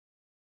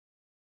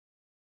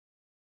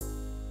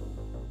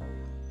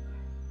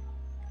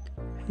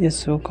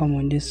Yes, welcome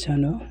on this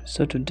channel.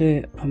 So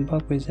today I'm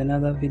back with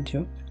another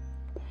video.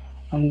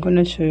 I'm going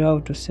to show you how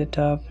to set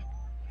up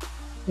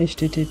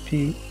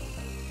http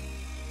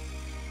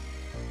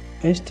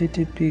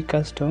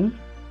custom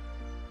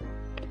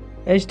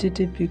with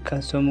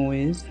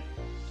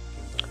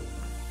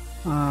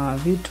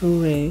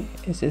V2RAY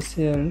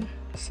SSL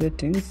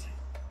settings.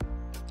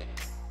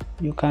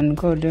 You can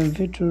call them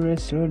V2RAY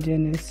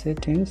DNS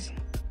settings.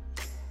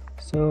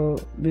 So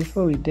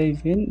before we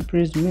dive in,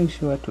 please make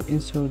sure to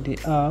install the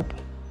app.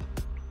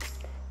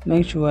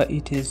 Make sure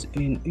it is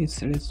in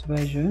its latest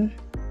version.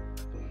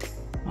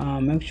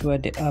 Make sure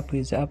the app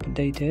is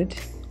updated.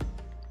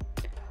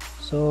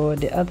 So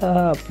the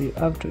other app you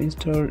have to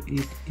install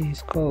it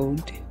is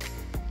called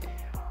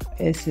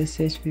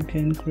SSH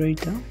VPN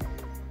Creator.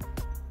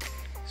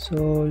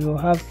 So you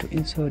have to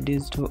install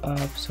these two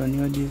apps on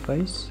your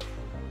device.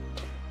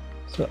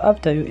 So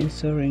after you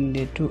installing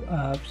the two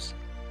apps,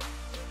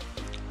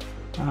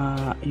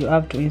 you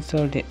have to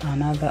install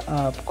another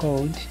app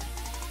called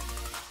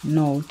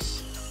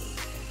Notes.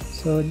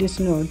 So this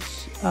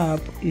Notes app,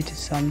 it is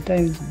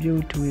sometimes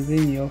built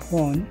within your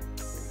phone,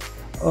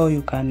 or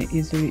you can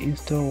easily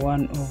install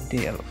one of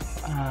the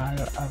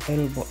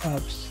available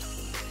apps.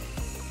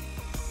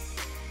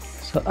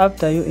 So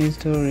after you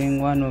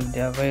installing one of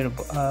the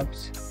available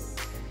apps,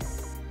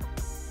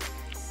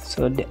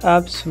 so the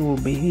apps will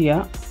be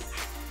here.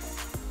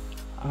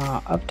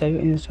 After you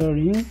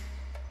installing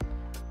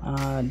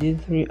these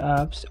three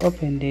apps,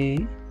 open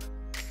the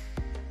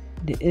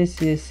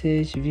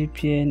SSH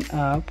VPN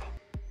app.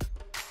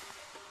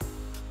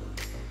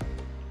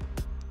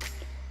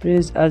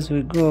 Please, as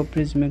we go,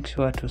 please make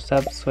sure to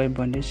subscribe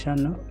on this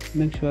channel.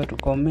 Make sure to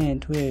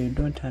comment where you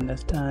don't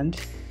understand.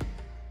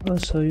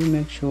 Also, you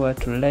make sure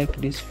to like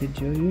this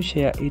video, you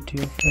share it to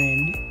your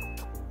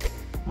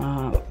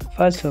friend.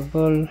 First of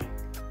all,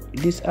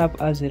 this app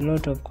has a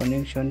lot of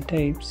connection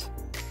types,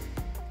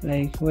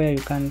 like where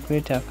you can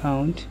create an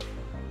account.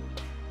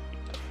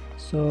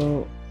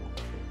 So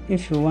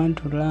if you want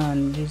to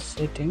learn these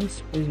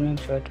settings, please make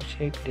sure to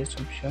check the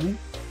description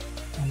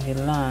and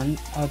learn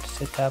how to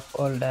set up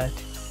all that.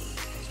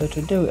 So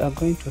today we are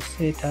going to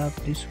set up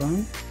this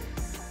one.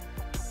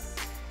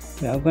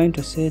 We are going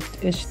to set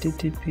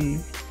http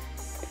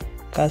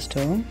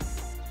custom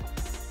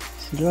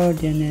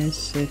DNS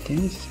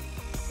settings.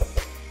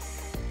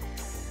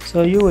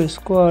 So you will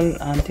scroll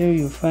until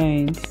you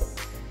find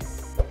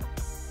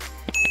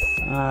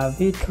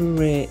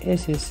V2RAY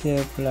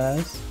SSL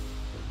plus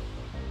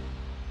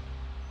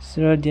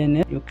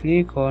DNS. You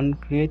click on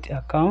create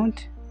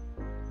account,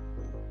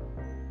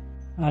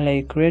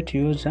 like create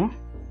user.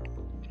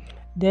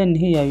 Then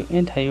here you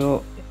enter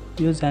your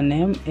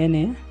username,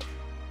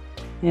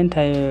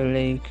 enter your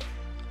like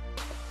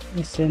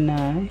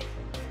SNI.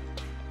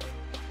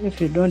 If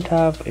you don't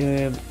have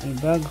a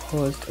bug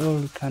host, or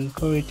you can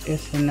call it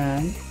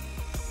SNI,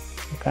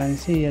 you can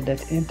see here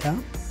that enter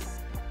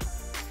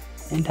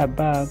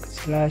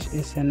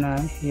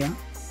bug/SNI here.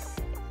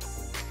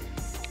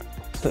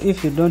 So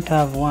if you don't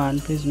have one,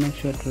 please make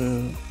sure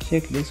to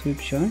check the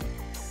description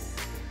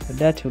so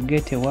that you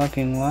get a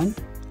working one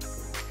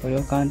for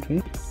your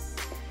country,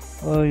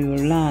 or you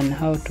learn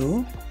how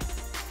to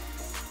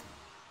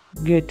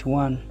get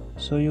one.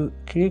 So you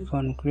click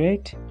on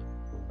create.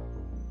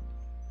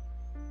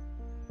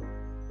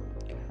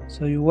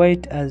 So you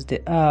wait as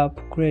the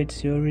app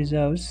creates your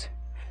results.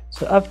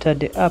 So after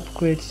the app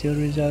creates your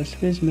results,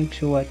 please make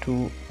sure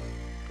to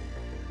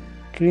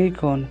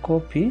click on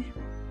copy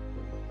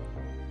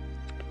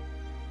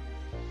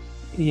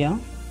here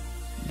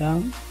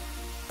down.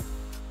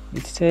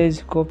 It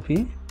says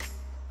copy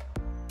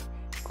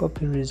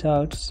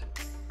results.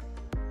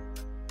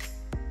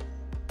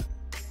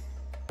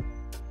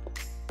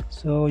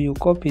 So you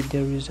copy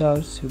the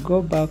results, you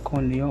go back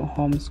on your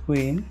home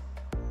screen.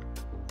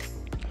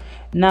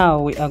 Now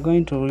we are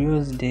going to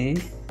use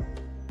the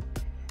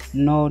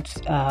Notes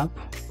app.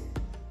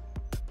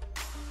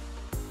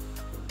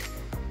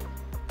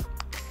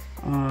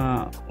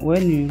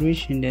 When you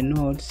reach in the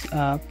Notes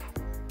app,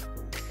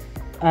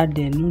 add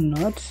a new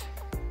note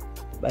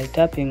by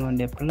tapping on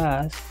the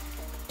plus,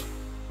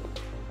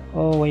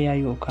 or where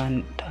you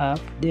can tap,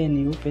 then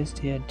you paste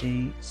here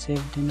the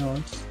saved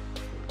notes.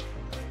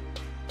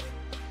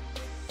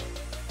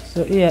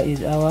 So here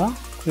is our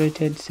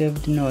created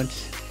saved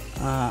notes,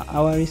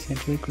 our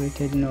recently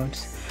created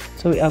notes.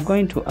 So we are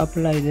going to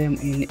apply them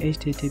in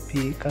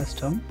http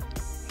custom.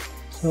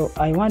 So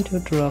I want you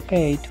to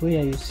locate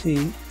where you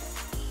see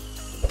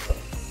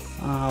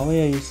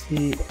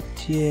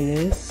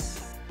TLS,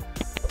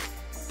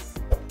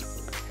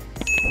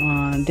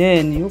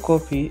 then you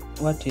copy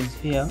what is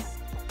here.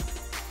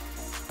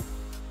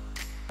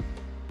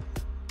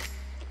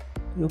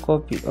 You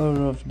copy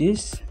all of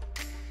this.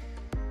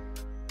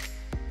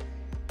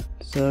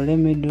 So let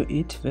me do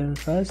it very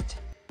fast.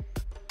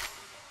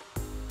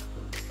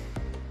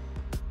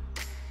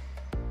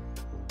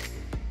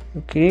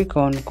 You click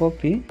on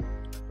copy.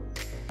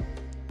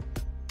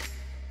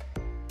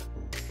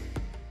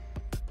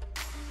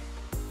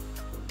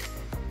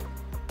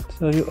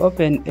 So you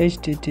open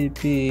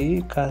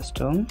HTTP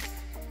custom.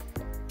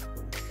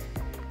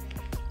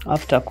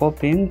 After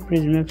copying,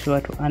 please make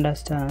sure to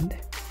understand.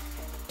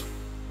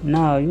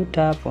 Now you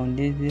tap on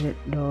these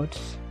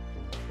dots,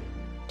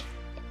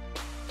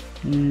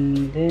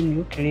 then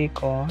you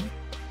click on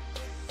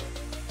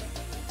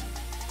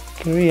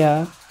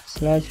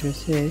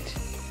clear/reset.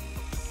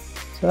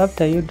 So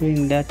after you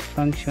doing that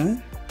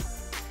function,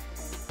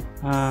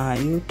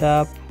 you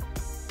tap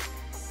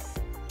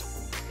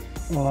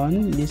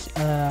on this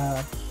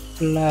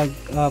flag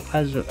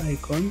puzzle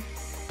icon.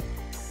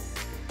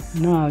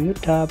 Now you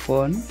tap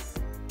on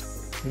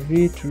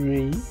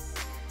V2RAY.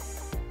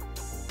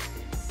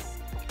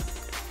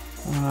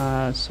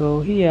 So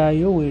here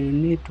you will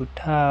need to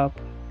tap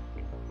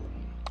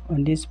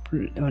on this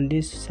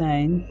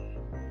sign,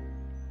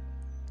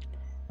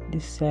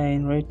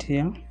 right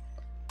here.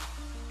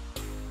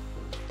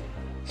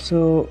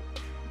 So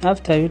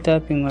after you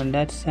tapping on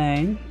that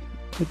sign,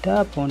 you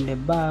tap on the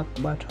back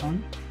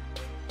button.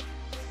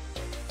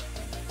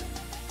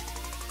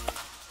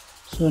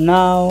 So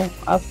now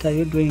after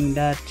you doing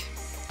that,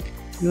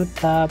 you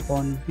tap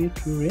on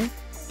V2RAY.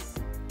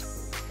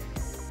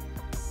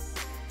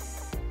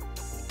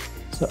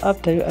 So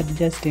after you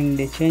adjusting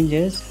the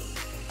changes,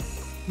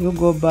 you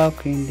go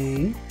back in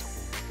the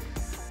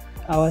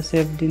our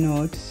saved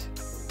notes.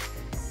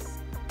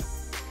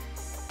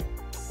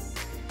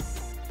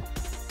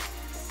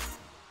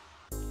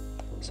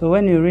 So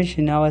when you reach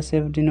in our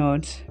saved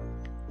notes,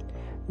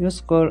 you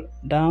scroll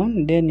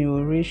down, then you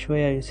will reach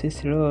where you see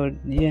slow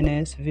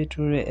DNS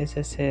V2RAY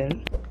SSL,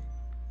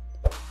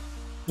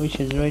 which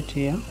is right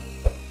here.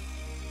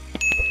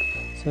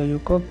 So you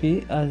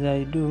copy as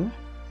I do.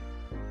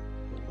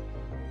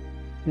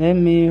 Let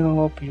me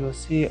hope you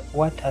see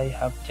what I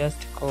have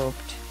just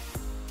copied.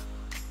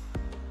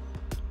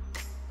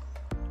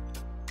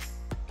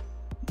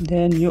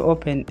 Then you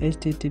open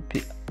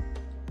HTTP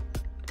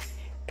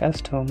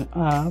custom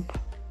app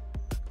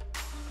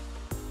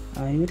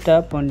and you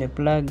tap on the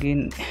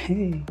plugin.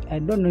 I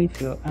don't know if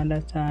you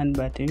understand,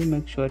 but you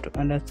make sure to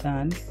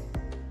understand.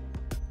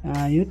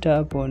 You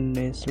tap on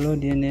the slow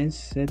DNS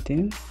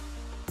setting,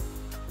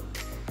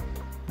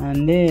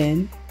 and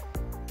then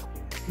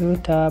you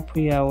tap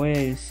here where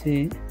you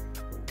see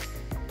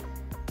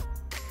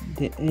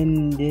the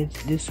end,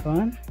 this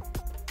one.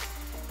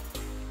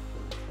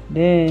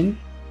 Then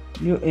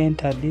you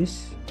enter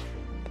this,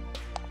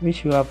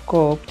 which you have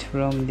copied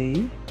from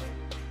the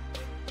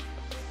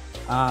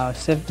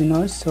saved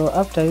notes. So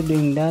after you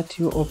doing that,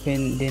 you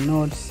open the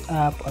notes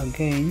app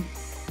again,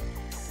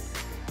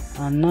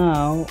 and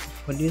now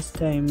for this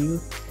time you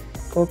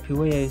copy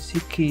where you see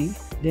key,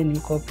 then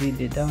you copy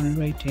the down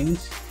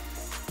ratings.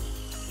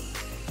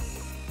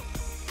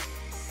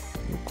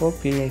 You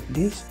copy like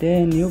this,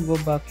 then you go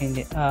back in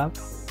the app,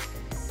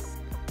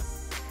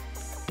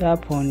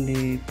 tap on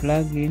the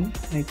plugin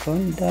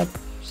icon, tap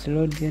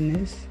slow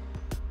DNS,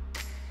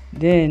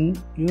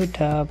 then you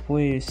tap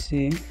where you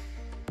see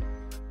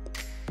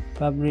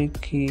public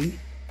key,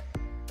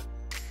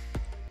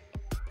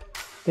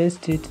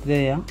 paste it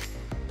there.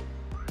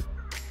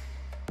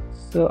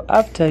 So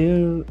after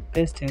you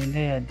pasting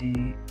there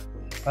the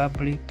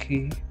public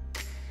key,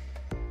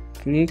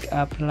 click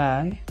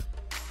apply.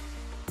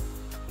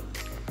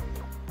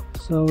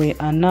 So we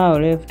are now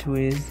left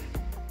with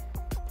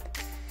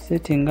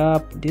setting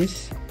up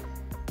this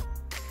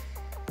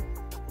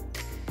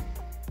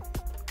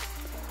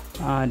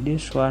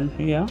one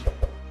here.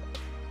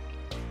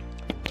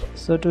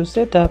 So to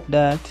set up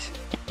that,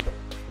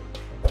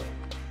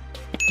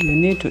 you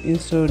need to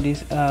install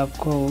this app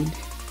called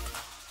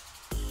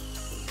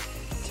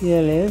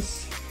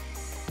TLS.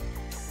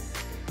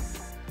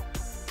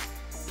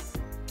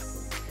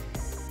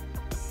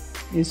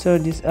 Install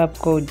this app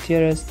called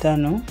TLS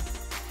Tunnel.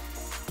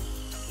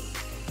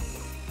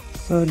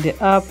 So the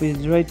app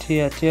is right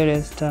here,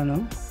 TLS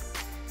Tunnel.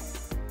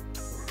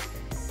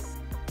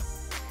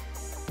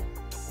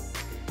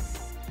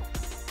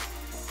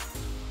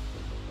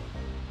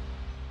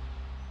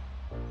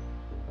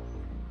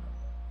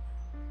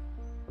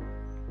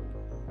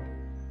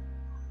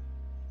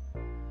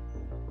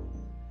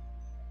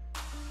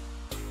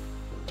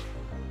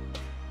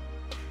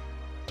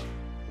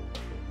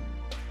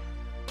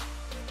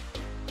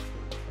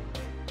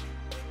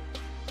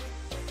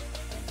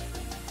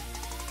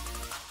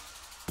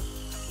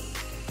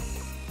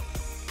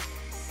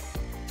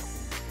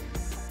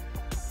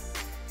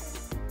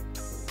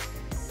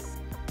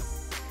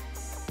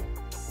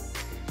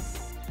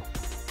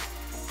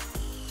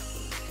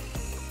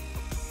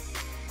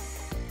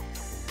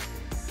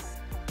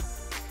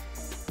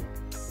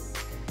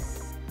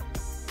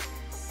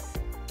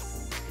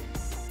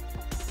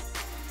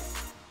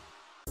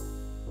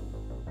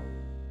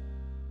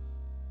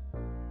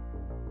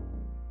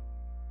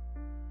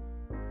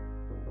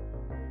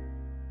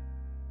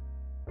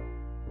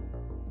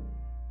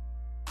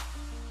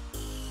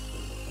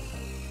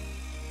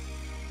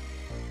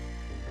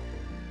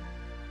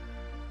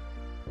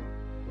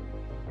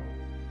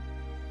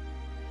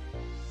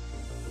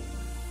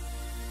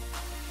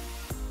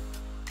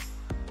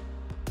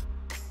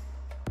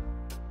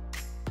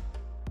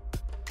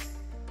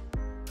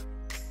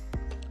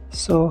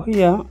 So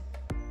here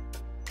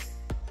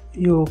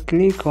you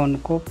click on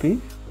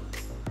copy.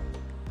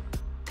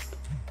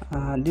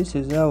 This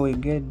is how we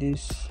get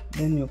this,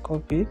 then you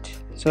copy it.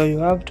 So you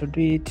have to do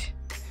it,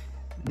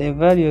 the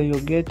value you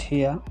get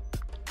here,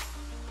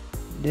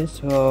 this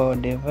for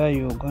the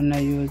value you're gonna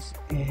use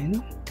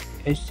in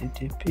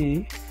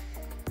HTTP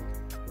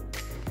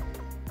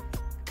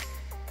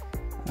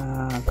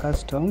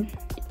custom.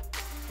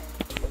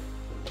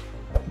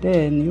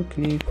 Then you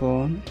click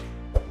on,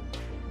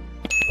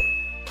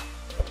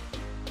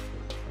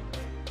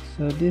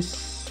 so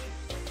this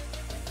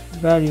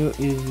value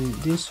is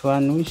this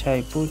one which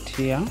I put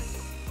here.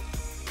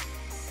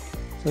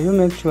 So you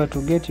make sure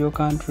to get your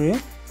country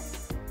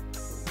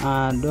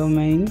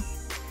domain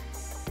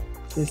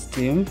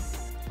system,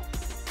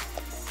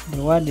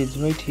 the word is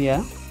right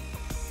here.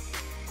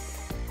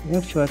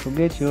 Make sure to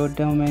get your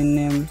domain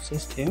name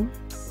system.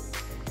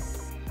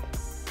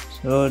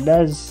 So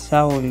that's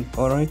how we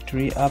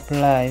correctly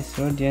apply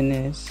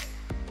DNS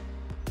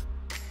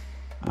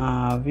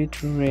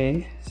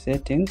V2RAY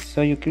settings.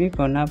 So you click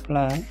on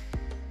apply.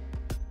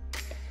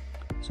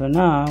 So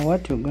now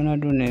what you're gonna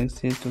do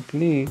next is to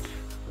click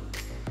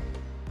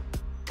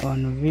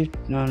on like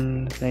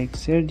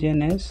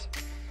DNS.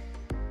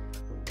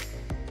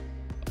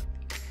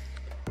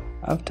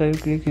 After you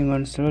clicking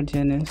on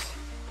DNS,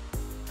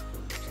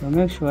 so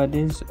make sure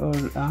these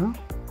all are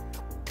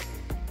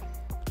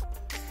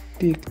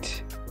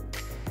picked.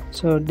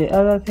 So the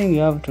other thing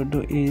you have to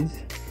do is,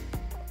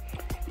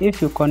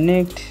 if you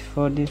connect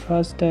for the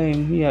first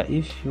time here,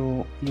 if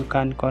you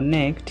can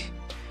connect,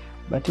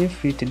 but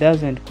if it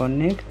doesn't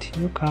connect,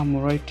 you come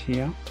right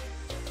here.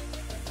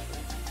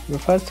 You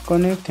first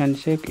connect and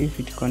check if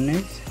it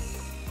connects.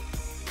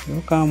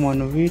 You come on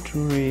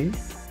V2RAY.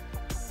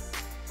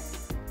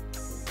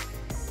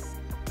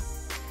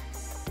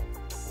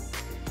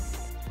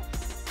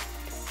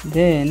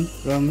 Then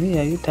from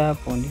here you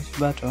tap on this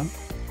button.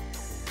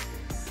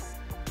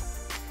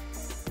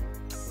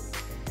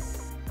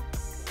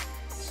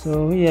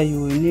 So here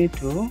you will need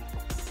to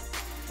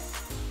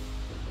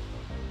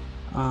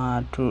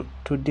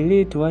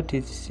delete what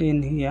is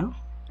seen here,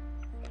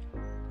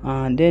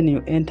 and then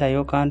you enter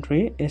your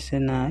country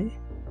SNI.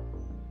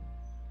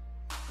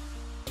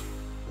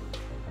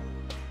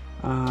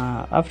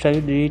 After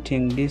you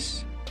deleting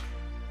this,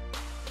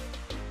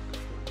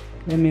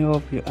 let me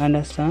hope you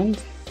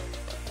understand.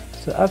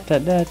 So after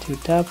that you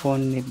tap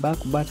on the back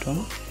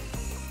button.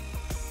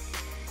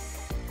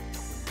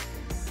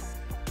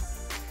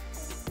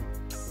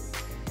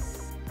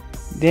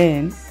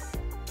 Then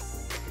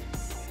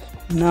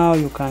now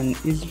you can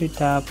easily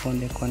tap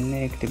on the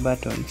connect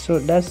button. So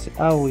that's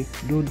how we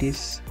do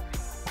this,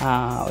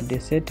 the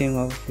setting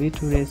of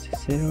V2RAY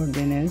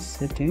DNS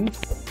settings.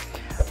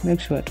 Make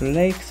sure to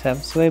like,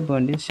 subscribe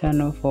on this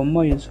channel for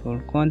more useful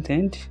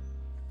content.